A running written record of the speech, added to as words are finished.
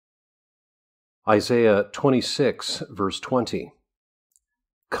Isaiah 26, verse 20.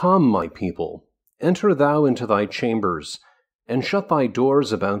 Come, my people, enter thou into thy chambers, and shut thy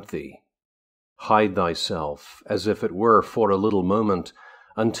doors about thee. Hide thyself, as if it were for a little moment,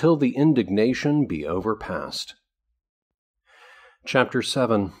 until the indignation be overpast. Chapter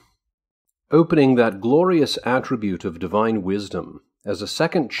 7. Opening that glorious attribute of divine wisdom as a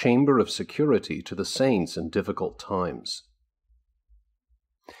second chamber of security to the saints in difficult times.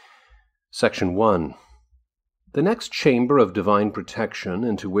 Section 1. The next chamber of divine protection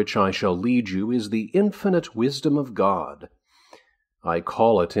into which I shall lead you is the infinite wisdom of God. I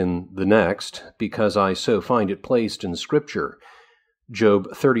call it in the next because I so find it placed in Scripture.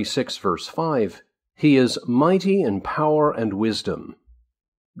 Job 36, verse 5, He is mighty in power and wisdom.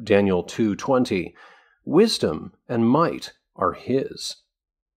 Daniel 2:20, Wisdom and might are His.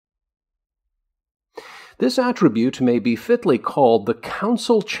 This attribute may be fitly called the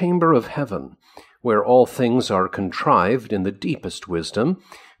council chamber of heaven, where all things are contrived in the deepest wisdom,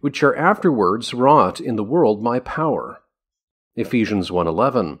 which are afterwards wrought in the world by power. Ephesians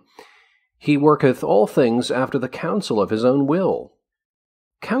 1:11, He worketh all things after the counsel of His own will.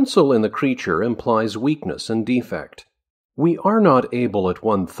 Counsel in the creature implies weakness and defect. We are not able at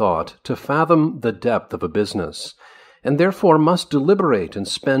one thought to fathom the depth of a business, and therefore must deliberate and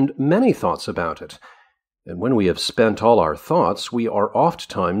spend many thoughts about it. And when we have spent all our thoughts, we are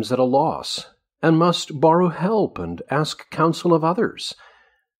ofttimes at a loss, and must borrow help and ask counsel of others.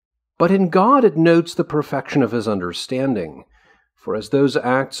 But in God it notes the perfection of His understanding, for as those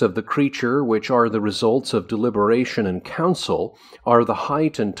acts of the creature which are the results of deliberation and counsel are the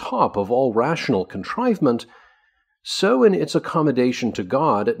height and top of all rational contrivement, so in its accommodation to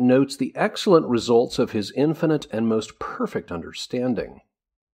God it notes the excellent results of His infinite and most perfect understanding.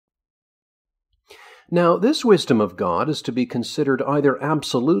 Now, this wisdom of God is to be considered either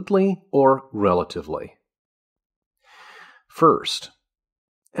absolutely or relatively. First,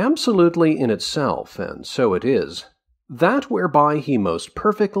 absolutely in itself, and so it is, that whereby He most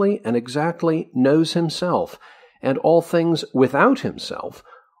perfectly and exactly knows Himself, and all things without Himself,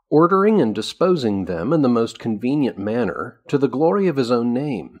 ordering and disposing them in the most convenient manner to the glory of His own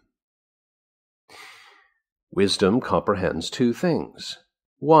name. Wisdom comprehends two things.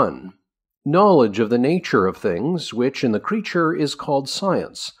 1. Knowledge of the nature of things, which in the creature is called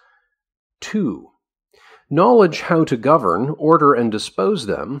science. 2. Knowledge how to govern, order, and dispose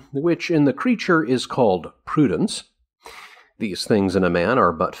them, which in the creature is called prudence. These things in a man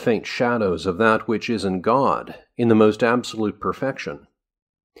are but faint shadows of that which is in God, in the most absolute perfection.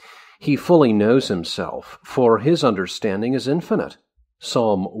 He fully knows Himself, for His understanding is infinite.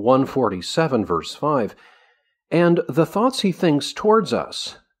 Psalm 147, verse 5. And the thoughts He thinks towards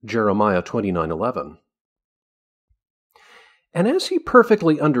us, Jeremiah 29:11. And as He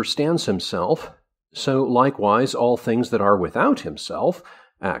perfectly understands Himself, so likewise all things that are without Himself,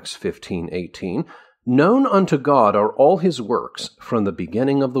 Acts 15:18, known unto God are all His works from the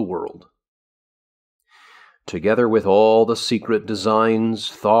beginning of the world. Together with all the secret designs,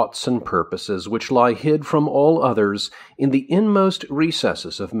 thoughts, and purposes which lie hid from all others in the inmost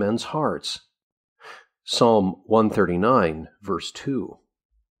recesses of men's hearts. Psalm 139, verse 2.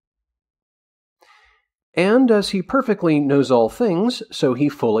 And as He perfectly knows all things, so He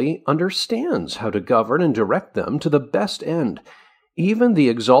fully understands how to govern and direct them to the best end, even the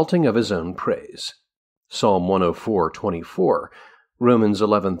exalting of His own praise. Psalm 104:24, Romans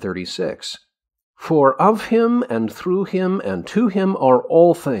 11:36. For of Him, and through Him, and to Him are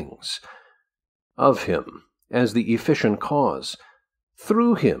all things. Of Him, as the efficient cause,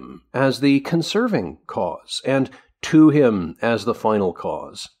 through Him, as the conserving cause, and to Him, as the final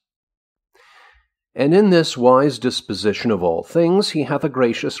cause. And in this wise disposition of all things He hath a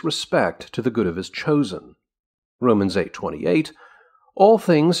gracious respect to the good of His chosen. Romans 8:28, All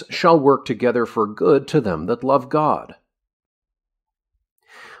things shall work together for good to them that love God.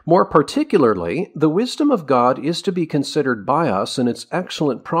 More particularly, the wisdom of God is to be considered by us in its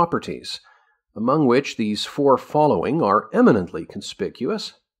excellent properties, among which these four following are eminently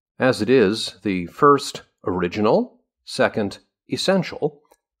conspicuous, as it is the first, original, second, essential,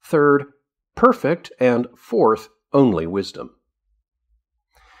 third, perfect, and fourth, only wisdom.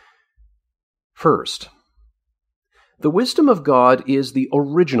 First, the wisdom of God is the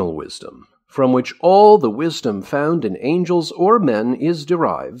original wisdom, from which all the wisdom found in angels or men is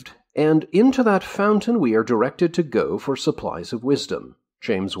derived, and into that fountain we are directed to go for supplies of wisdom.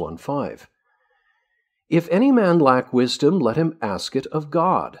 James 1:5. If any man lack wisdom, let him ask it of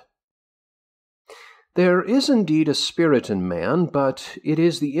God. There is indeed a spirit in man, but it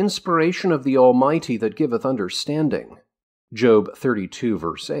is the inspiration of the Almighty that giveth understanding. Job 32,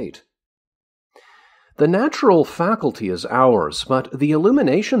 verse 8. The natural faculty is ours, but the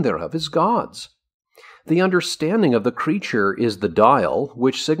illumination thereof is God's. The understanding of the creature is the dial,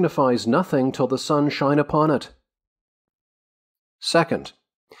 which signifies nothing till the sun shine upon it. Second,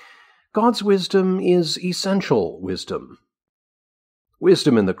 God's wisdom is essential wisdom.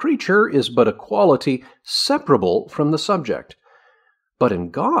 Wisdom in the creature is but a quality separable from the subject. But in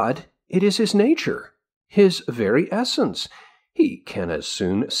God, it is his nature, his very essence. He can as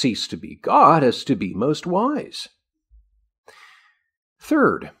soon cease to be God as to be most wise.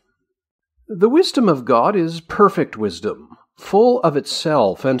 Third, the wisdom of God is perfect wisdom, full of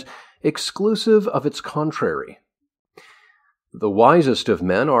itself and exclusive of its contrary. The wisest of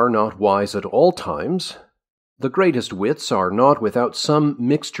men are not wise at all times. The greatest wits are not without some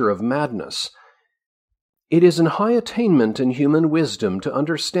mixture of madness. It is an high attainment in human wisdom to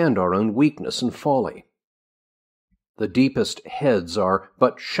understand our own weakness and folly. The deepest heads are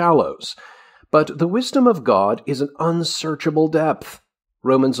but shallows, but the wisdom of God is an unsearchable depth.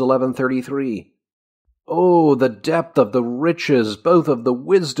 Romans 11:33. Oh, the depth of the riches, both of the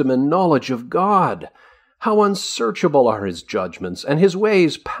wisdom and knowledge of God! How unsearchable are his judgments, and his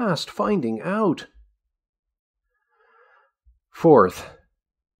ways past finding out! Fourth,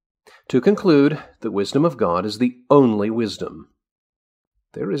 to conclude, the wisdom of God is the only wisdom.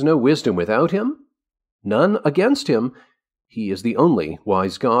 There is no wisdom without him, none against him. He is the only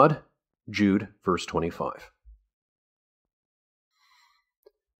wise God. Jude, verse 25.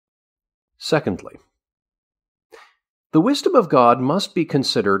 Secondly, the wisdom of God must be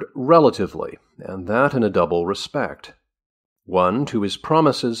considered relatively, and that in a double respect. 1, to his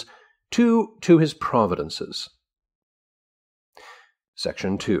promises, 2, to his providences.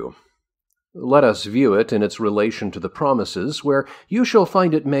 Section 2. Let us view it in its relation to the promises, where you shall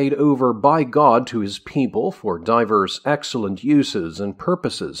find it made over by God to his people for divers excellent uses and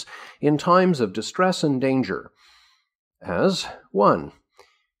purposes in times of distress and danger. As 1.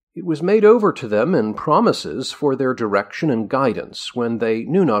 It was made over to them in promises for their direction and guidance when they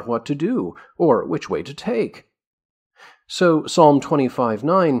knew not what to do or which way to take. So Psalm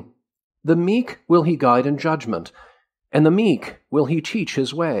 25:9, the meek will he guide in judgment, and the meek will he teach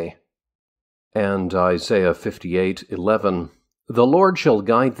his way. And Isaiah 58:11, the Lord shall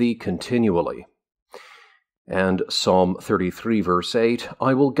guide thee continually. And Psalm 33 verse 8,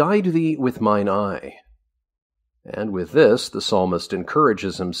 I will guide thee with mine eye. And with this, the psalmist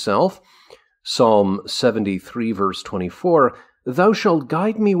encourages himself. Psalm 73 verse 24, thou shalt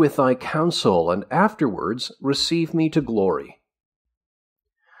guide me with thy counsel, and afterwards receive me to glory.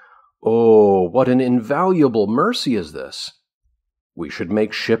 Oh, what an invaluable mercy is this! We should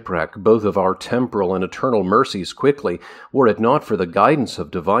make shipwreck both of our temporal and eternal mercies quickly, were it not for the guidance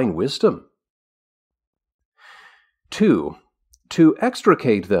of divine wisdom. 2. To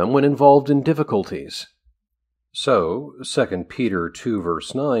extricate them when involved in difficulties. So, 2 Peter 2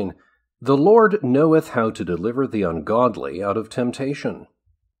 verse 9, the Lord knoweth how to deliver the ungodly out of temptation.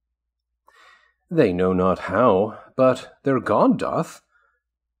 They know not how, but their God doth.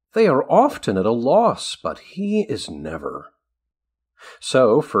 They are often at a loss, but he is never.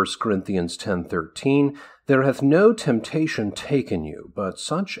 So, 1 Corinthians 10:13, there hath no temptation taken you, but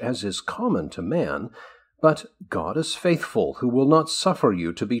such as is common to man. But God is faithful, who will not suffer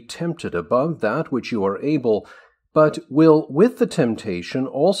you to be tempted above that which you are able, but will with the temptation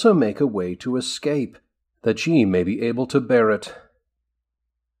also make a way to escape, that ye may be able to bear it.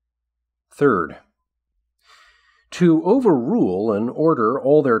 Third, to overrule and order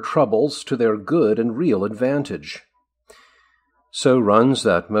all their troubles to their good and real advantage. So runs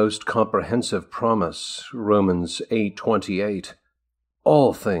that most comprehensive promise, Romans 8:28.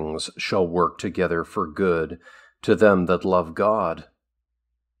 All things shall work together for good to them that love God.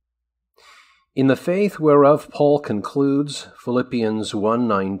 In the faith whereof Paul concludes, Philippians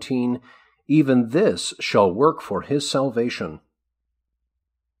 1:19, even this shall work for his salvation.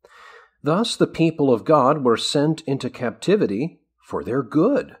 Thus the people of God were sent into captivity for their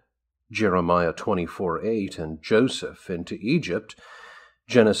good, Jeremiah 24:8, and Joseph into Egypt,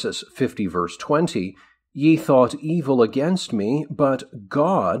 Genesis 50 verse 20, ye thought evil against me, but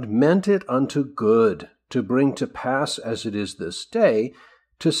God meant it unto good, to bring to pass as it is this day,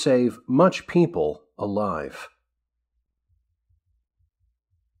 to save much people alive.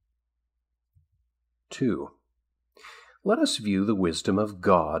 2. Let us view the wisdom of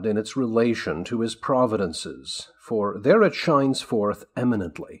God in its relation to his providences, for there it shines forth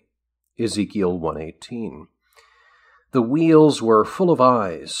eminently. Ezekiel 1:18. The wheels were full of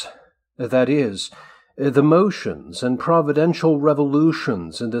eyes, that is, the motions and providential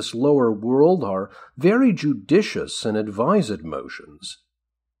revolutions in this lower world are very judicious and advised motions.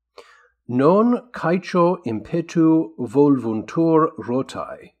 non caeco impetu volvuntur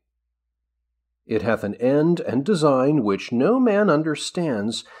rotae. It hath an end and design which no man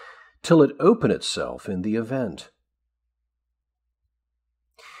understands till it open itself in the event.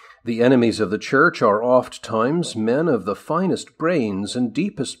 The enemies of the church are oft times men of the finest brains and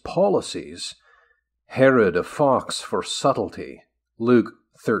deepest policies. Herod a fox for subtlety, Luke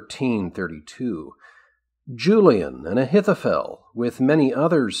 13:32. Julian and Ahithophel, with many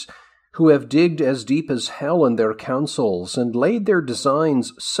others, who have digged as deep as hell in their counsels, and laid their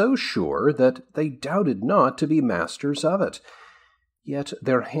designs so sure that they doubted not to be masters of it, yet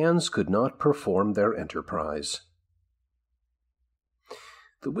their hands could not perform their enterprise.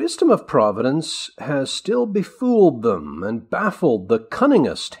 The wisdom of providence has still befooled them and baffled the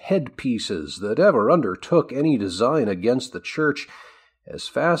cunningest headpieces that ever undertook any design against the church as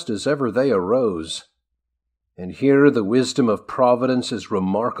fast as ever they arose. And here the wisdom of providence is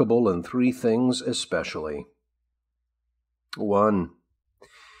remarkable in three things especially. 1.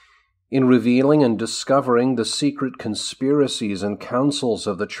 In revealing and discovering the secret conspiracies and counsels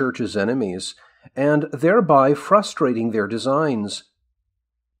of the church's enemies, and thereby frustrating their designs.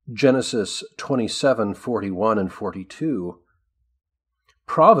 Genesis 27:41 and 42.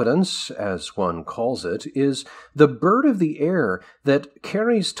 Providence, as one calls it, is the bird of the air that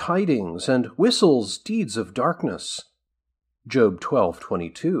carries tidings and whistles deeds of darkness. Job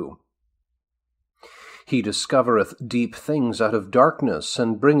 12:22. He discovereth deep things out of darkness,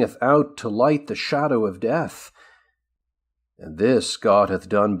 and bringeth out to light the shadow of death. And this God hath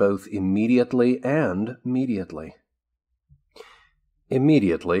done both immediately and mediately.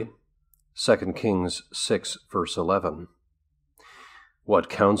 Immediately, 2 Kings 6, verse 11. What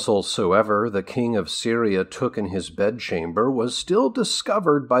counsel soever the king of Syria took in his bedchamber was still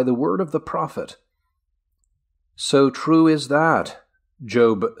discovered by the word of the prophet. So true is that.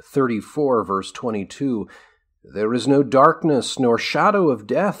 Job 34, verse 22. There is no darkness nor shadow of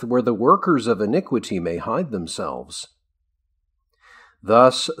death where the workers of iniquity may hide themselves.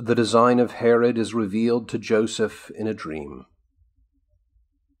 Thus the design of Herod is revealed to Joseph in a dream.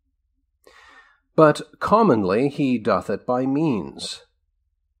 But commonly he doth it by means,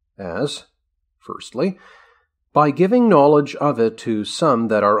 as, firstly, by giving knowledge of it to some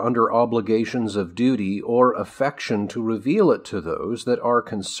that are under obligations of duty or affection to reveal it to those that are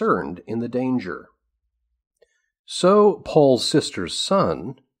concerned in the danger. So Paul's sister's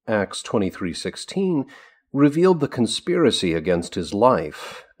son, Acts 23:16, revealed the conspiracy against his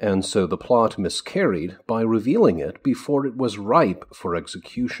life, and so the plot miscarried by revealing it before it was ripe for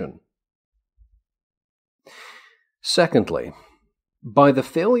execution. Secondly, by the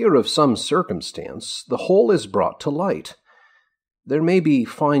failure of some circumstance, the whole is brought to light. There may be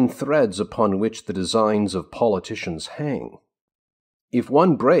fine threads upon which the designs of politicians hang. If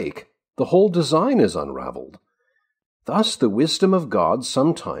one break, the whole design is unraveled. Thus the wisdom of God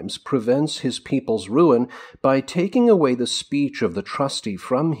sometimes prevents his people's ruin by taking away the speech of the trusty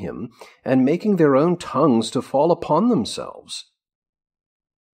from him and making their own tongues to fall upon themselves.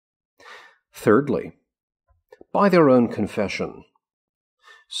 Thirdly, by their own confession.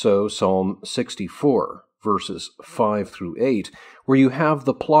 So Psalm 64, verses 5 through 8, where you have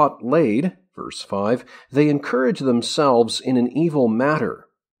the plot laid, verse 5, they encourage themselves in an evil matter.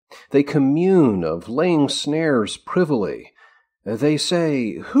 They commune of laying snares privily. They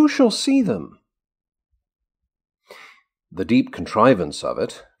say, who shall see them? The deep contrivance of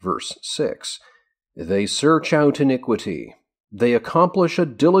it, verse 6, they search out iniquity. They accomplish a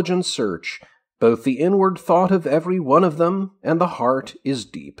diligent search. Both the inward thought of every one of them and the heart is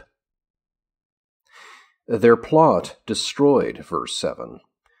deep. Their plot destroyed, verse 7.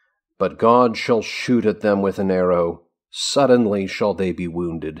 But God shall shoot at them with an arrow. Suddenly shall they be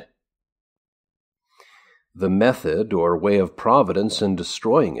wounded. The method or way of providence in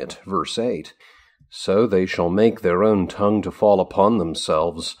destroying it, verse 8. So they shall make their own tongue to fall upon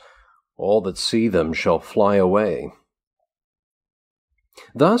themselves. All that see them shall fly away.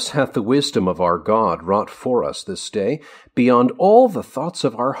 Thus hath the wisdom of our God wrought for us this day, beyond all the thoughts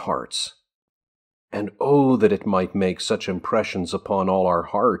of our hearts. And oh, that it might make such impressions upon all our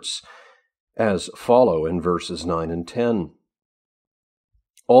hearts, as follow in verses 9 and 10.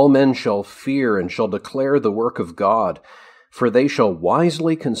 All men shall fear and shall declare the work of God, for they shall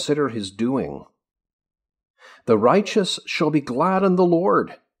wisely consider his doing. The righteous shall be glad in the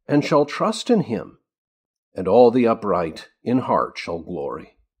Lord, and shall trust in him. And all the upright in heart shall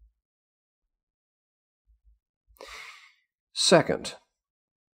glory. Second,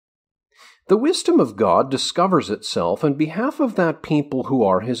 the wisdom of God discovers itself in behalf of that people who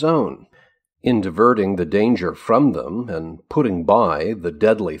are his own, in diverting the danger from them and putting by the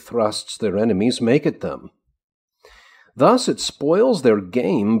deadly thrusts their enemies make at them. Thus it spoils their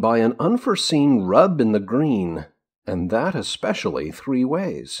game by an unforeseen rub in the green, and that especially 3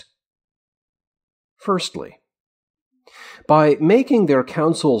 ways. Firstly, by making their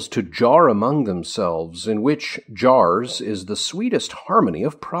counsels to jar among themselves, in which jars is the sweetest harmony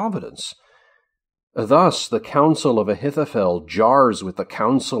of providence. Thus the counsel of Ahithophel jars with the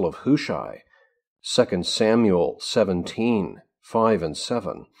counsel of Hushai, 2 Samuel 17, 5 and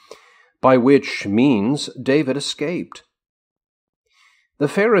 7, by which means David escaped. The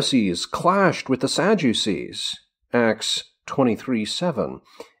Pharisees clashed with the Sadducees, Acts 23, 7,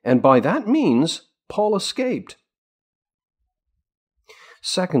 and by that means Paul escaped.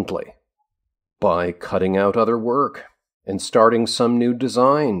 Secondly, by cutting out other work and starting some new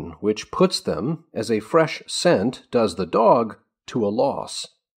design, which puts them, as a fresh scent does the dog, to a loss.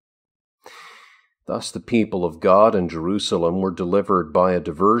 Thus the people of God in Jerusalem were delivered by a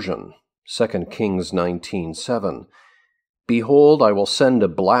diversion, 2 Kings 19:7. Behold, I will send a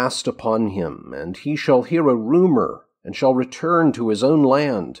blast upon him, and he shall hear a rumor, and shall return to his own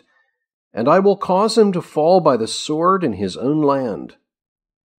land, and I will cause him to fall by the sword in his own land.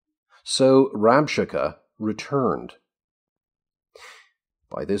 So Rabshakeh returned.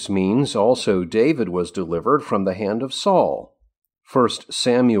 By this means also David was delivered from the hand of Saul, 1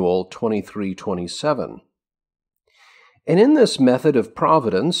 Samuel 23:27. And in this method of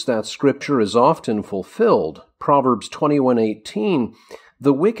providence that Scripture is often fulfilled, Proverbs 21:18,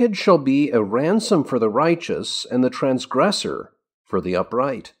 the wicked shall be a ransom for the righteous, and the transgressor for the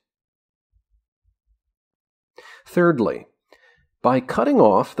upright. Thirdly, by cutting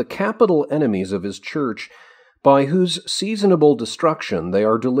off the capital enemies of his church, by whose seasonable destruction they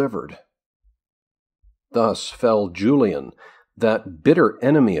are delivered. Thus fell Julian, that bitter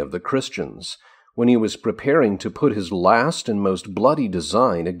enemy of the Christians, when he was preparing to put his last and most bloody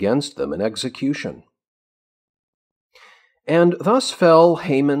design against them in execution. And thus fell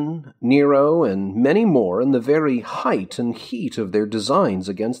Haman, Nero, and many more in the very height and heat of their designs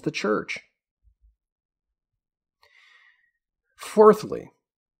against the church. Fourthly,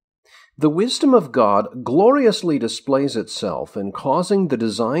 the wisdom of God gloriously displays itself in causing the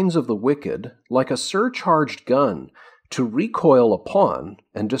designs of the wicked, like a surcharged gun, to recoil upon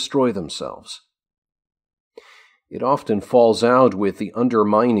and destroy themselves. It often falls out with the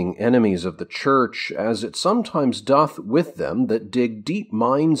undermining enemies of the church, as it sometimes doth with them that dig deep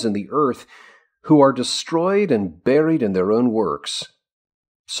mines in the earth, who are destroyed and buried in their own works.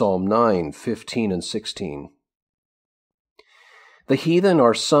 Psalm 9, 15 and 16. The heathen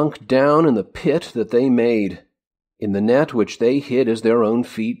are sunk down in the pit that they made. In the net which they hid is their own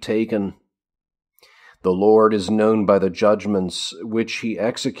feet taken. The Lord is known by the judgments which he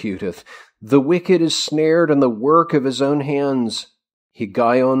executeth. The wicked is snared in the work of his own hands.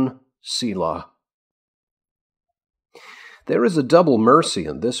 Higgaion, Selah. There is a double mercy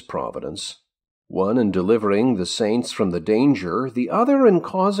in this providence, one in delivering the saints from the danger, the other in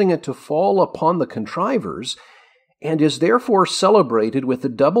causing it to fall upon the contrivers, and is therefore celebrated with a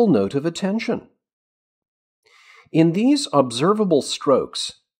double note of attention. In these observable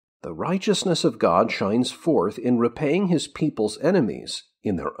strokes, the righteousness of God shines forth in repaying his people's enemies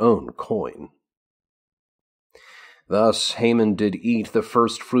in their own coin. Thus Haman did eat the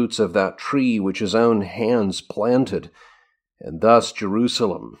first fruits of that tree which his own hands planted, and thus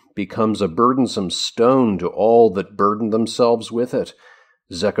Jerusalem becomes a burdensome stone to all that burden themselves with it.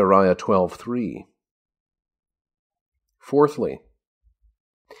 Zechariah 12:3. Fourthly,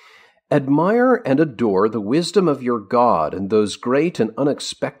 admire and adore the wisdom of your God and those great and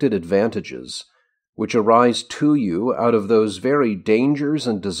unexpected advantages which arise to you out of those very dangers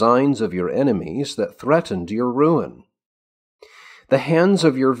and designs of your enemies that threatened your ruin. The hands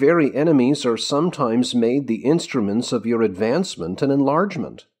of your very enemies are sometimes made the instruments of your advancement and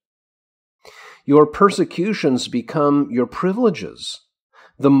enlargement. Your persecutions become your privileges.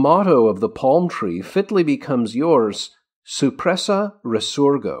 The motto of the palm tree fitly becomes yours, Suppressa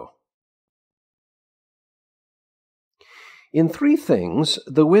resurgo. In 3 things,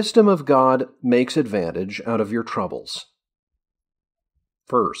 the wisdom of God makes advantage out of your troubles.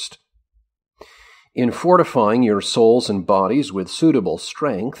 First, in fortifying your souls and bodies with suitable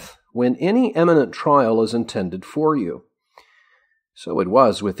strength when any eminent trial is intended for you. So it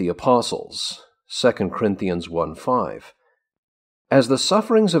was with the apostles, 2 Corinthians 1:5. As the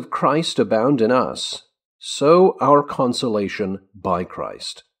sufferings of Christ abound in us, so our consolation by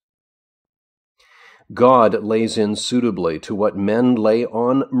Christ. God lays in suitably to what men lay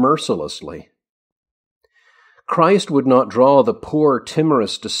on mercilessly. Christ would not draw the poor,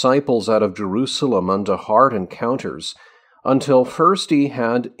 timorous disciples out of Jerusalem unto hard encounters, until first he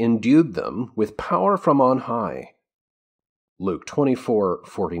had endued them with power from on high. Luke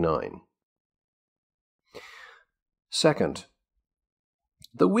 24:49. Second,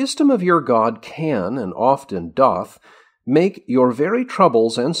 the wisdom of your God can, and often doth, make your very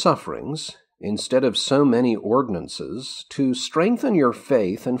troubles and sufferings, instead of so many ordinances, to strengthen your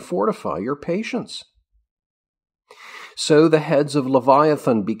faith and fortify your patience. So the heads of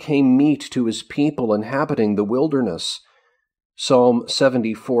Leviathan became meat to his people inhabiting the wilderness. Psalm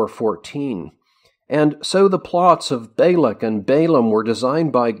 74:14. And so the plots of Balak and Balaam were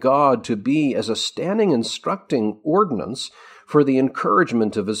designed by God to be as a standing instructing ordinance for the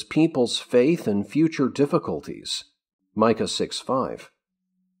encouragement of his people's faith in future difficulties. Micah 6:5.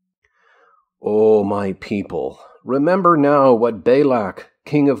 O my people, remember now what Balak,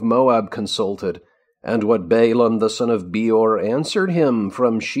 king of Moab, consulted, and what Balaam the son of Beor answered him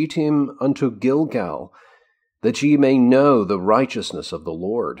from Shittim unto Gilgal, that ye may know the righteousness of the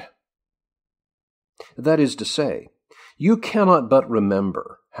Lord. That is to say, you cannot but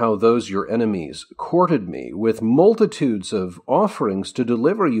remember how those your enemies courted me with multitudes of offerings to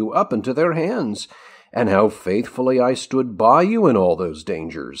deliver you up into their hands, and how faithfully I stood by you in all those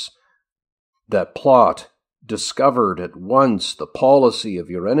dangers. That plot discovered at once the policy of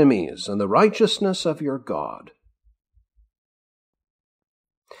your enemies and the righteousness of your God.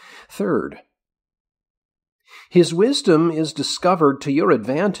 Third, his wisdom is discovered to your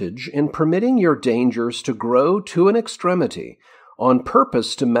advantage in permitting your dangers to grow to an extremity, on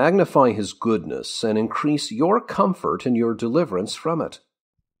purpose to magnify his goodness and increase your comfort in your deliverance from it.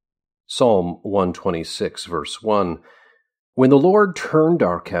 Psalm 126, verse 1. When the Lord turned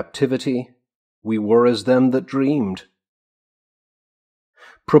our captivity, we were as them that dreamed.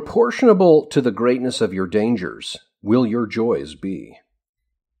 Proportionable to the greatness of your dangers will your joys be.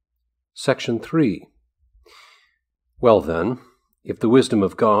 Section 3. Well then, if the wisdom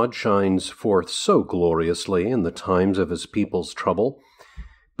of God shines forth so gloriously in the times of his people's trouble,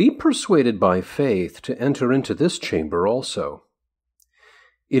 be persuaded by faith to enter into this chamber also.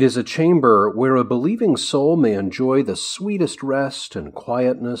 It is a chamber where a believing soul may enjoy the sweetest rest and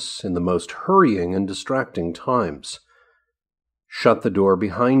quietness in the most hurrying and distracting times. Shut the door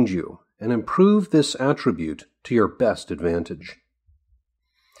behind you and improve this attribute to your best advantage.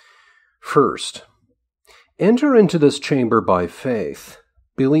 First, enter into this chamber by faith.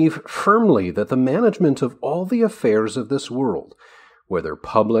 Believe firmly that the management of all the affairs of this world, whether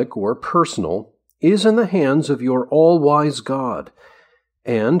public or personal, is in the hands of your all-wise God,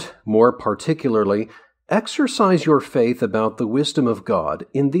 and, more particularly, exercise your faith about the wisdom of God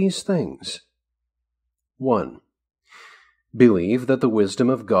in these things. 1. Believe that the wisdom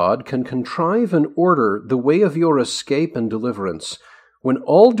of God can contrive and order the way of your escape and deliverance, when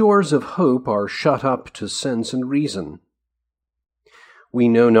all doors of hope are shut up to sense and reason. We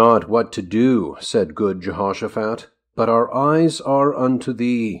know not what to do, said good Jehoshaphat, but our eyes are unto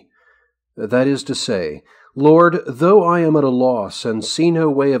thee. That is to say, Lord, though I am at a loss and see no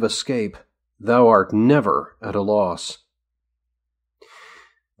way of escape, thou art never at a loss.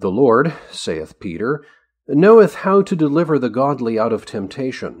 The Lord, saith Peter, knoweth how to deliver the godly out of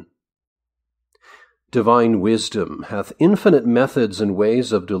temptation. Divine wisdom hath infinite methods and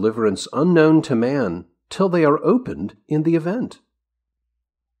ways of deliverance unknown to man, till they are opened in the event.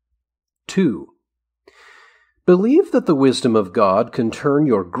 2. Believe that the wisdom of God can turn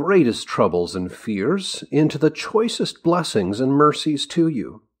your greatest troubles and fears into the choicest blessings and mercies to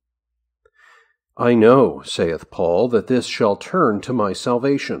you. I know, saith Paul, that this shall turn to my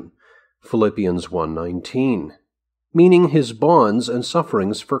salvation. Philippians 1:19, meaning his bonds and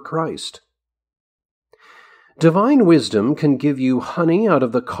sufferings for Christ. Divine wisdom can give you honey out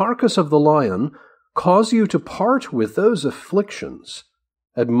of the carcass of the lion, cause you to part with those afflictions,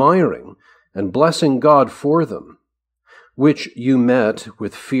 admiring and blessing God for them, which you met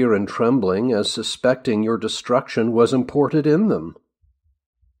with fear and trembling, as suspecting your destruction was imported in them.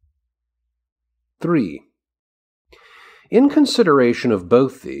 3. In consideration of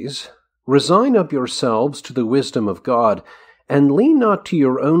both these, resign up yourselves to the wisdom of God, and lean not to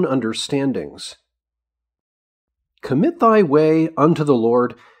your own understandings. Commit thy way unto the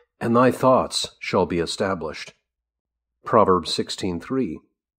Lord, and thy thoughts shall be established. Proverbs 16:3.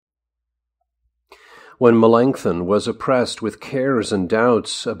 When Melanchthon was oppressed with cares and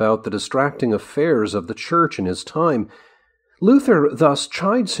doubts about the distracting affairs of the church in his time, Luther thus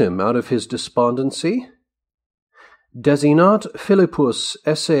chides him out of his despondency. Desinat Philippus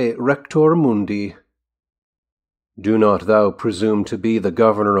esse rector mundi. Do not thou presume to be the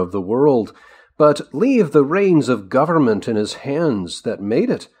governor of the world, but leave the reins of government in his hands that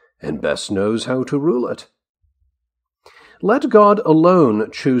made it, and best knows how to rule it. Let God alone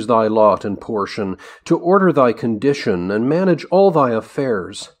choose thy lot and portion, to order thy condition and manage all thy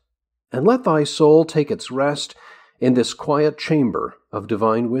affairs, and let thy soul take its rest in this quiet chamber of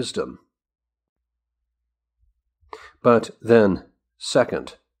divine wisdom. But then,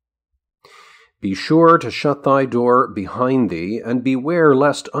 second, be sure to shut thy door behind thee, and beware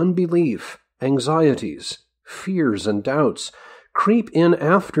lest unbelief, anxieties, fears, and doubts creep in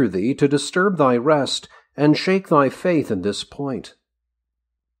after thee to disturb thy rest and shake thy faith in this point.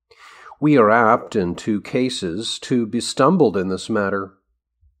 We are apt, in two cases, to be stumbled in this matter.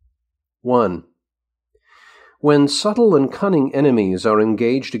 1. When subtle and cunning enemies are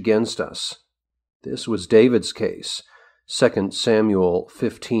engaged against us. This was David's case. 2 Samuel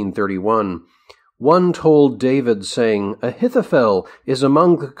 15:31. One told David, saying, Ahithophel is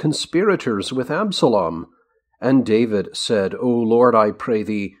among the conspirators with Absalom. And David said, O Lord, I pray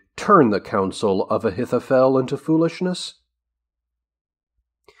thee, turn the counsel of Ahithophel into foolishness.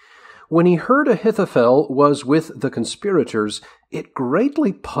 When he heard Ahithophel was with the conspirators, it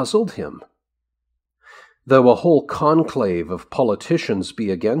greatly puzzled him. Though a whole conclave of politicians be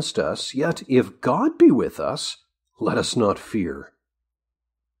against us, yet if God be with us, let us not fear.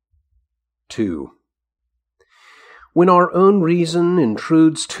 2. When our own reason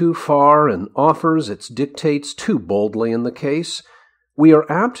intrudes too far and offers its dictates too boldly in the case, we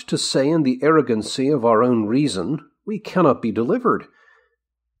are apt to say in the arrogancy of our own reason, we cannot be delivered.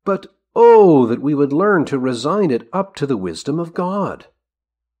 But oh, that we would learn to resign it up to the wisdom of God.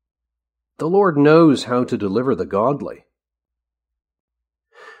 The Lord knows how to deliver the godly.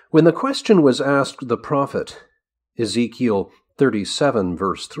 When the question was asked the prophet, Ezekiel 37,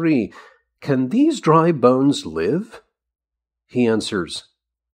 verse 3, Can these dry bones live? He answers,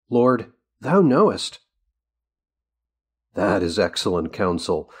 Lord, thou knowest. That is excellent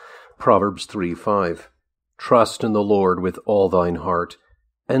counsel. Proverbs 3:5. Trust in the Lord with all thine heart,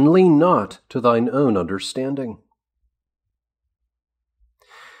 and lean not to thine own understanding.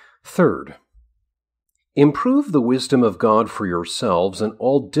 Third, improve the wisdom of God for yourselves in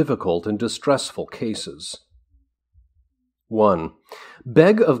all difficult and distressful cases. 1.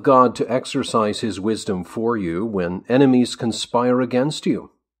 Beg of God to exercise his wisdom for you when enemies conspire against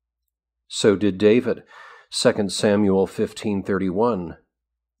you. So did David. 2 Samuel 15:31.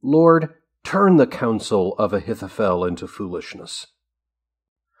 Lord, turn the counsel of Ahithophel into foolishness.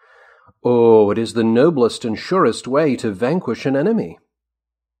 Oh, it is the noblest and surest way to vanquish an enemy.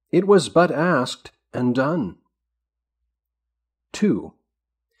 It was but asked and done. 2.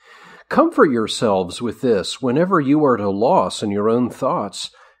 Comfort yourselves with this whenever you are at a loss in your own thoughts,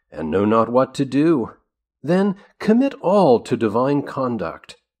 and know not what to do. Then commit all to divine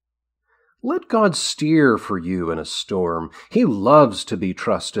conduct. Let God steer for you in a storm. He loves to be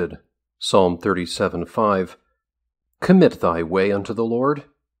trusted. Psalm 37:5. Commit thy way unto the Lord.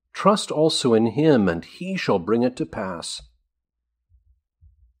 Trust also in him, and he shall bring it to pass.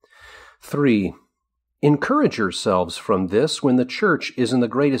 3. Encourage yourselves from this when the church is in the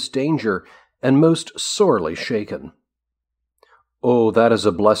greatest danger and most sorely shaken. Oh, that is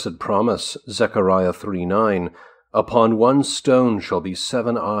a blessed promise, Zechariah 3:9. Upon one stone shall be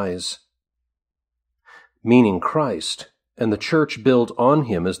 7 eyes. Meaning Christ, and the church built on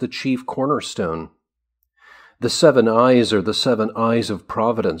him as the chief cornerstone. The 7 eyes are the 7 eyes of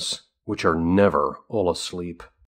providence, which are never all asleep.